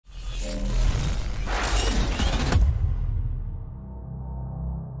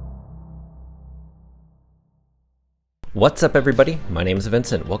What's up everybody, my name is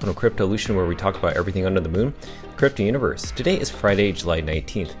Vincent. Welcome to Cryptolution, where we talk about everything under the moon, the crypto universe. Today is Friday, July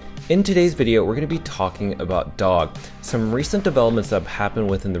 19th. In today's video, we're going to be talking about DOG, some recent developments that have happened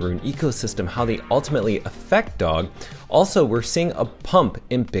within the Rune ecosystem, how they ultimately affect DOG. Also, we're seeing a pump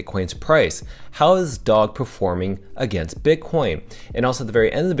in Bitcoin's price. How is DOG performing against Bitcoin? And also at the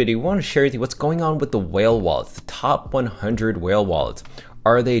very end of the video, we want to share with you what's going on with the whale wallets, the top 100 whale wallets.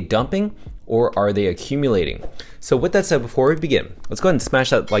 Are they dumping or are they accumulating? So with that said, before we begin, let's go ahead and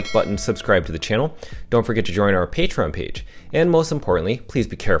smash that like button, subscribe to the channel. Don't forget to join our Patreon page. And most importantly, please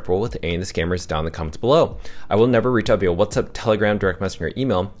be careful with any of the scammers down in the comments below. I will never reach out via WhatsApp, Telegram, direct message, or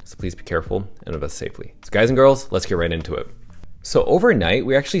email, so please be careful and invest safely. So guys and girls, let's get right into it. So overnight,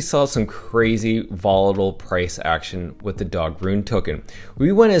 we actually saw some crazy volatile price action with the DOG Rune token.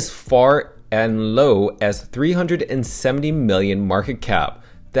 We went as far and low as 370 million market cap.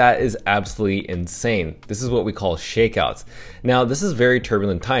 That is absolutely insane. This is what we call shakeouts. Now, this is very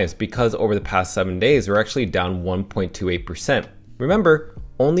turbulent times because over the past 7 days, we're actually down 1.28%. Remember,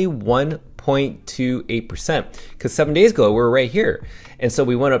 only 1.28%, because 7 days ago, we were right here. And so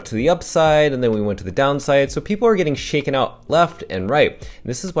we went up to the upside and then we went to the downside. So people are getting shaken out left and right. And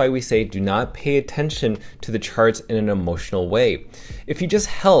this is why we say do not pay attention to the charts in an emotional way. If you just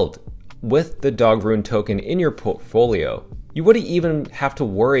held with the DOG Rune token in your portfolio, you wouldn't even have to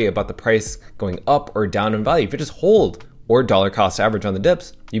worry about the price going up or down in value. If you just hold or dollar cost average on the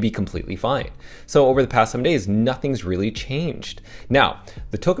dips, you'd be completely fine. So over the past 7 days, nothing's really changed. Now,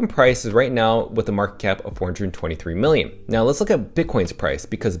 the token price is right now with a market cap of 423 million. Now let's look at Bitcoin's price,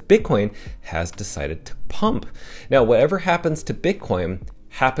 because Bitcoin has decided to pump. Now, whatever happens to Bitcoin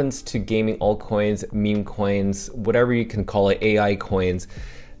happens to gaming altcoins, meme coins, whatever you can call it, AI coins.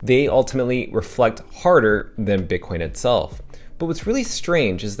 They ultimately reflect harder than Bitcoin itself. But what's really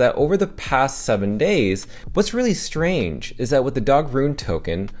strange is that over the past 7 days, with the DOG Rune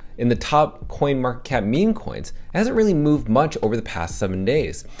token in the top coin market cap meme coins, it hasn't really moved much over the past 7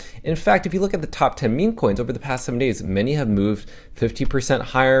 days. In fact, if you look at the top 10 meme coins over the past 7 days, many have moved 50%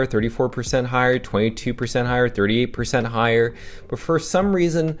 higher, 34% higher, 22% higher, 38% higher. But for some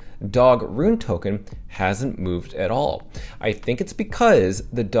reason, DOG Rune token hasn't moved at all. I think it's because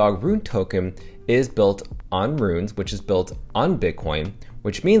the DOG Rune token is built on runes, which is built on Bitcoin,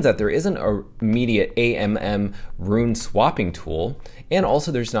 which means that there isn't an immediate AMM rune swapping tool, and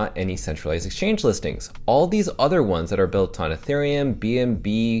also there's not any centralized exchange listings. All these other ones that are built on Ethereum,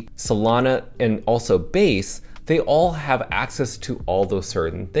 BNB, Solana, and also Base, they all have access to all those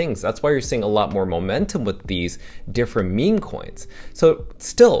certain things. That's why you're seeing a lot more momentum with these different meme coins. So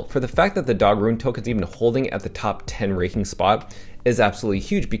still, for the fact that the DOG Rune token is even holding at the top 10 ranking spot is absolutely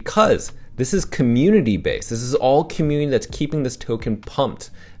huge, because this is community based. This is all community that's keeping this token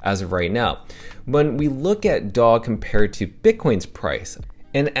pumped as of right now. When we look at DOG compared to Bitcoin's price,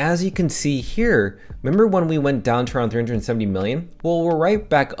 and as you can see here, remember when we went down to around 370 million? Well, we're right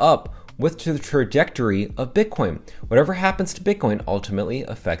back up with the trajectory of Bitcoin. Whatever happens to Bitcoin ultimately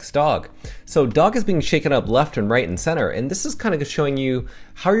affects DOG. So DOG is being shaken up left and right and center, and this is kind of showing you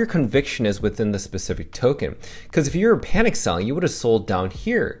how your conviction is within the specific token. Because if you're panic selling, you would have sold down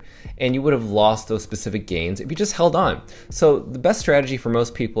here, and you would have lost those specific gains if you just held on. So the best strategy for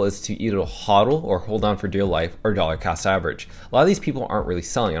most people is to either hodl or hold on for dear life or dollar cost average. A lot of these people aren't really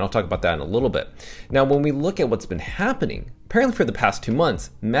selling, and I'll talk about that in a little bit. Now, when we look at what's been happening, apparently for the past 2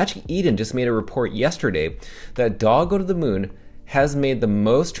 months, Magic Eden just made a report yesterday that DOG Go to the Moon has made the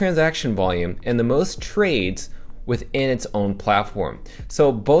most transaction volume and the most trades within its own platform.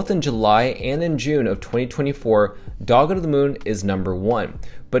 So both in July and in June of 2024, DOG Go to the Moon is #1,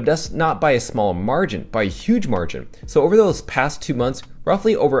 but that's not by a small margin, by a huge margin. So over those past 2 months,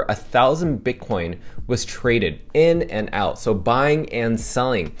 roughly over 1,000 Bitcoin was traded in and out, so buying and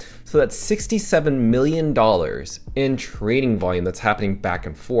selling. So that's $67 million in trading volume that's happening back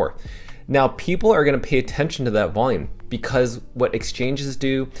and forth. Now, people are going to pay attention to that volume, because what exchanges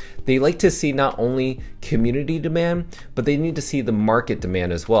do, they like to see not only community demand, but they need to see the market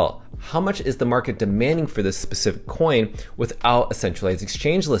demand as well. How much is the market demanding for this specific coin without a centralized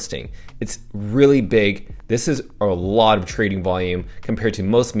exchange listing? It's really big. This is a lot of trading volume compared to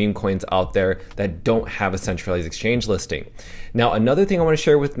most meme coins out there that don't have a centralized exchange listing. Now, another thing I want to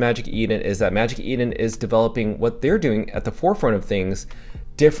share with Magic Eden is that Magic Eden is developing what they're doing at the forefront of things,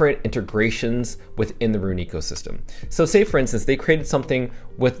 different integrations within the Rune ecosystem. So say for instance, they created something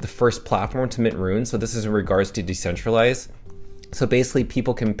with the first platform to mint runes. So this is in regards to decentralized. So basically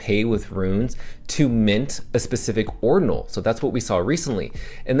people can pay with runes to mint a specific ordinal. So that's what we saw recently.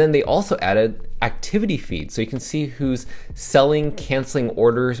 And then they also added activity feeds. So you can see who's selling, canceling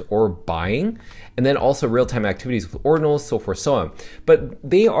orders, or buying. And then also real-time activities with ordinals, so forth, so on. But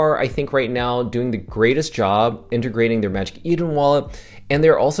they are, I think right now, doing the greatest job integrating their Magic Eden wallet. And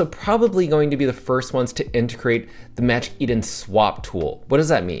they're also probably going to be the first ones to integrate the Magic Eden swap tool. What does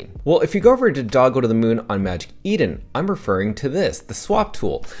that mean? Well, if you go over to Dog Go to the Moon on Magic Eden, I'm referring to this, the swap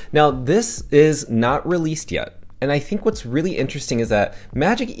tool. Now, this is not released yet. And I think what's really interesting is that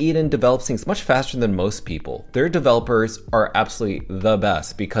Magic Eden develops things much faster than most people. Their developers are absolutely the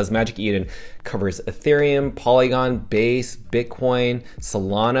best because Magic Eden covers Ethereum, Polygon, Base, Bitcoin,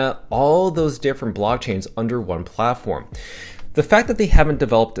 Solana, all those different blockchains under one platform. The fact that they haven't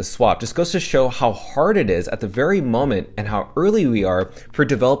developed a swap just goes to show how hard it is at the very moment and how early we are for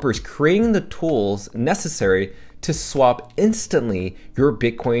developers creating the tools necessary to swap instantly your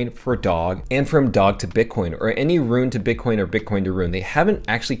Bitcoin for Dog and from Dog to Bitcoin or any rune to Bitcoin or Bitcoin to rune. They haven't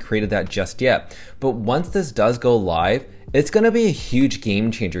actually created that just yet. But once this does go live, it's going to be a huge game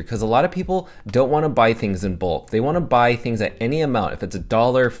changer because a lot of people don't want to buy things in bulk. They want to buy things at any amount. If it's $1,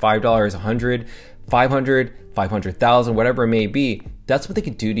 $5, 100, 500, 500,000, whatever it may be, that's what they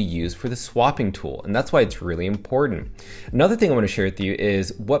could do to use for the swapping tool. And that's why it's really important. Another thing I want to share with you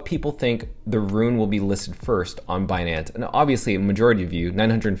is what people think the rune will be listed first on Binance. And obviously a majority of you,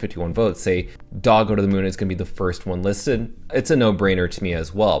 951 votes, say Dog Go to the Moon is going to be the first one listed. It's a no-brainer to me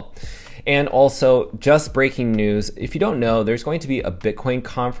as well. And also, just breaking news, if you don't know, there's going to be a Bitcoin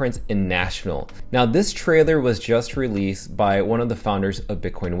conference in Nashville. Now, this trailer was just released by one of the founders of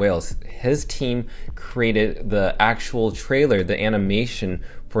Bitcoin Whales. His team created the actual trailer, the animation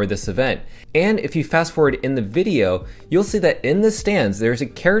for this event. And if you fast forward in the video, you'll see that in the stands, there's a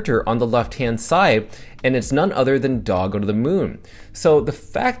character on the left-hand side, and it's none other than Dog Go to the Moon. So the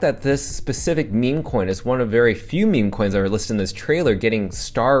fact that this specific meme coin is one of very few meme coins that are listed in this trailer getting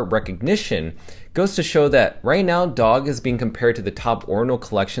star recognition goes to show that right now Dog is being compared to the top ordinal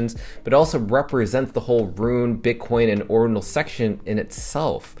collections, but also represents the whole rune, Bitcoin, and ordinal section in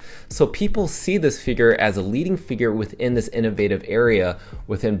itself. So people see this figure as a leading figure within this innovative area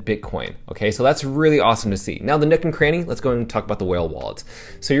within Bitcoin. Okay, so that's really awesome to see. Now the nook and cranny, let's go and talk about the whale wallets.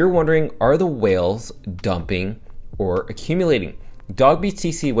 So you're wondering, are the whales dumping or accumulating?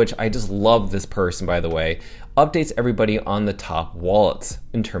 DogBTC, which I just love this person by the way, updates everybody on the top wallets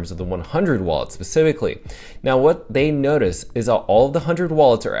in terms of the 100 wallets specifically. Now what they notice is that all of the 100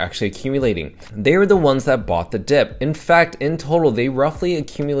 wallets are actually accumulating. They are the ones that bought the dip. In fact, in total, they roughly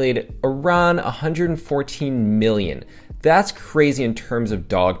accumulated around 114 million. That's crazy in terms of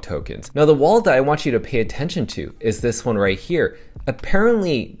dog tokens. Now the wallet that I want you to pay attention to is this one right here.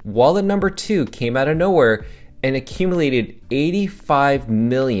 Apparently, wallet number 2 came out of nowhere and accumulated 85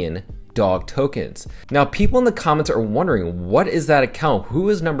 million dog tokens. Now people in the comments are wondering, what is that account? Who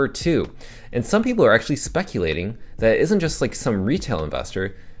is number 2? And some people are actually speculating that it isn't just like some retail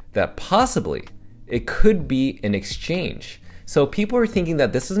investor, that possibly it could be an exchange. So people are thinking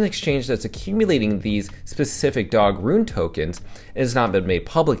that this is an exchange that's accumulating these specific dog rune tokens and has not been made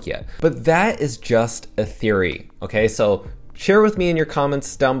public yet. But that is just a theory, okay? So share with me in your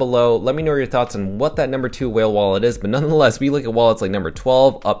comments down below. Let me know your thoughts on what that number 2 whale wallet is. But nonetheless, we look at wallets like number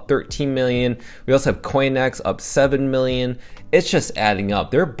 12, up 13 million. We also have CoinX, up 7 million. It's just adding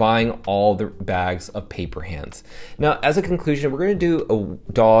up. They're buying all the bags of paper hands. Now, as a conclusion, we're going to do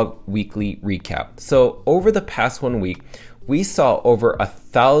a dog weekly recap. So over the past 1 week, we saw over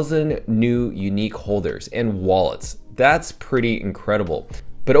 1,000 new unique holders and wallets. That's pretty incredible.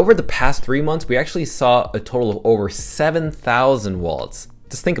 But over the past 3 months, we actually saw a total of over 7,000 wallets.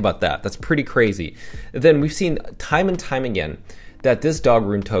 Just think about that. That's pretty crazy. Then we've seen time and time again that this dog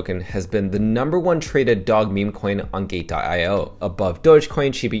rune token has been the #1 traded dog meme coin on Gate.io, above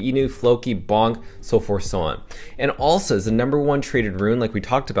Dogecoin, Shiba Inu, Floki, Bonk, so forth, so on. And also is the #1 traded rune like we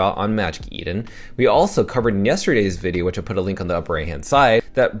talked about on Magic Eden. We also covered in yesterday's video, which I'll put a link on the upper right hand side,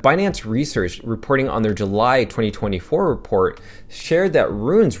 that Binance Research, reporting on their July 2024 report, shared that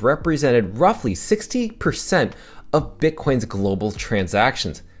runes represented roughly 60% of Bitcoin's global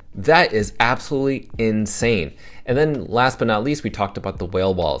transactions. That is absolutely insane. And then last but not least, we talked about the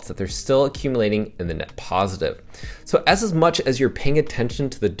whale wallets, that they're still accumulating in the net positive. So as much as you're paying attention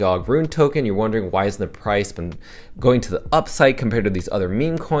to the dog rune token, you're wondering why isn't the price been going to the upside compared to these other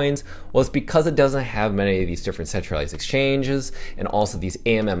meme coins? Well, it's because it doesn't have many of these different centralized exchanges and also these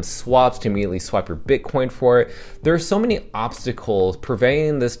AMM swaps to immediately swap your Bitcoin for it. There are so many obstacles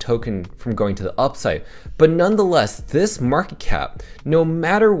preventing this token from going to the upside. But nonetheless, this market cap, no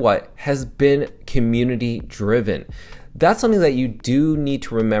matter what, has been community driven. That's something that you do need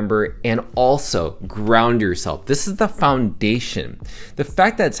to remember and also ground yourself. This is the foundation. The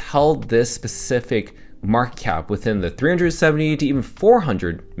fact that it's held this specific market cap within the 370 to even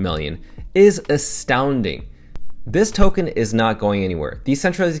 400 million is astounding. This token is not going anywhere. These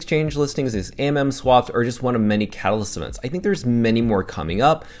centralized exchange listings, these AMM swaps, are just one of many catalyst events. I think there's many more coming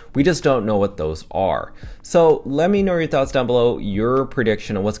up. We just don't know what those are. So let me know your thoughts down below, your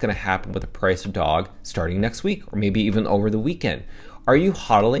prediction on what's going to happen with the price of dog starting next week, or maybe even over the weekend. Are you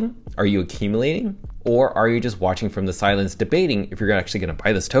hodling? Are you accumulating? Or are you just watching from the silence, debating if you're actually going to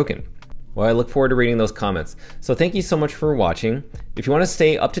buy this token? Well, I look forward to reading those comments. So thank you so much for watching. If you want to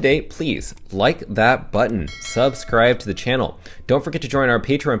stay up to date, please like that button, subscribe to the channel. Don't forget to join our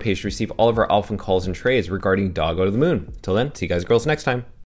Patreon page to receive all of our alpha calls and trades regarding Dog Out of the Moon. Till then, see you guys and girls next time.